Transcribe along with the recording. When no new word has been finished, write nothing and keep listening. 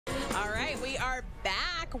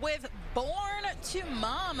back with Born to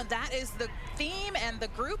Mom. That is the theme and the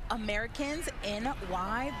group Americans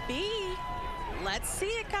NYB. Let's see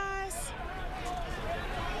it, guys.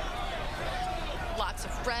 Lots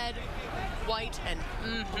of red, white, and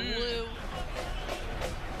blue.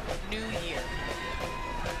 New Year.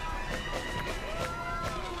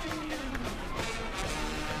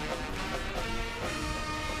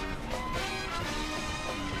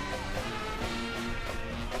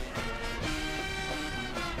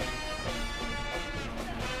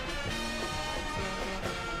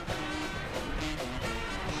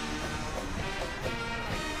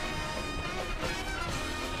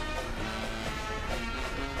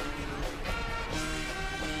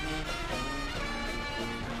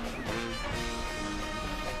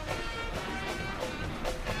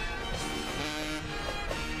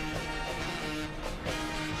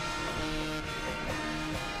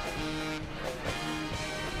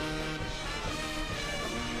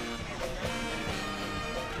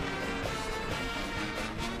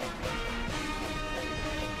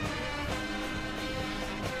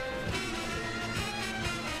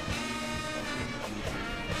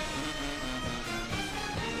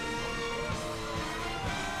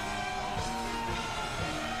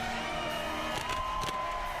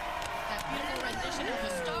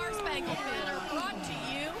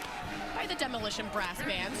 The Demolition Brass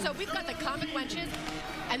Band. So we've got the comic wenches,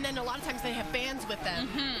 and then a lot of times they have bands with them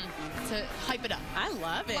to hype it up. I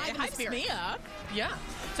love it. It hypes me up. Yeah.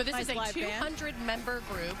 So this is a live 200-member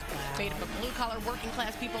group made up of blue-collar,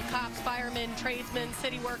 working-class people, cops, firemen, tradesmen,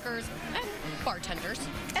 city workers, and bartenders.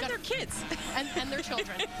 And their kids. And their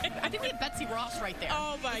children. I think we have Betsy Ross right there.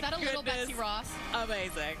 Oh, my goodness. Is that a little Betsy Ross?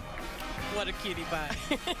 Amazing. What a cutie pie.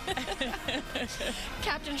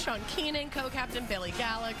 Captain Sean Keenan, co-captain Billy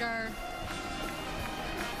Gallagher.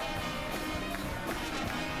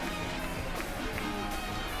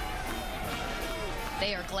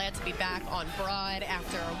 They are glad to be back on Broad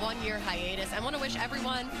after a one-year hiatus. I want to wish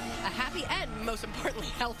everyone a happy and, most importantly,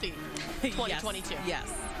 healthy 2022.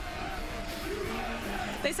 Yes.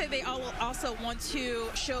 They say they also want to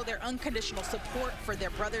show their unconditional support for their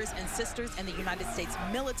brothers and sisters in the United States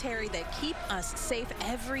military that keep us safe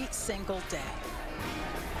every single day.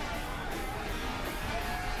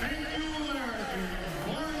 Thank you, Americans.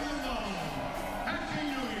 Born to Mom. Happy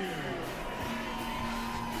New Year.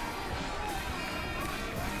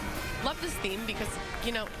 Love this theme because,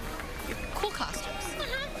 you know, cool costumes.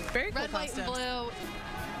 Very cool Red, white, and costumes. blue.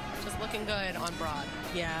 Just looking good on Broad.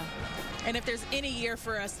 Yeah. And if there's any year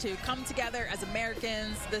for us to come together as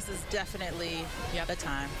Americans, this is definitely the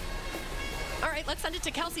time. All right, let's send it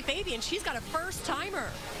to Kelsey Fabian. She's got a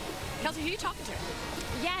first-timer. Kelsey, who are you talking to?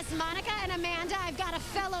 Yes, Monica and Amanda. I've got a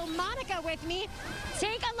fellow Monica with me.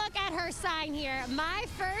 Take a look at her sign here. My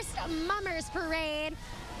first Mummers Parade.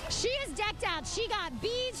 She is decked out. She got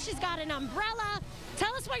beads. She's got an umbrella.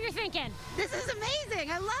 Tell us what you're thinking. This is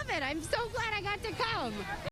amazing. I love it. I'm so glad I got to come.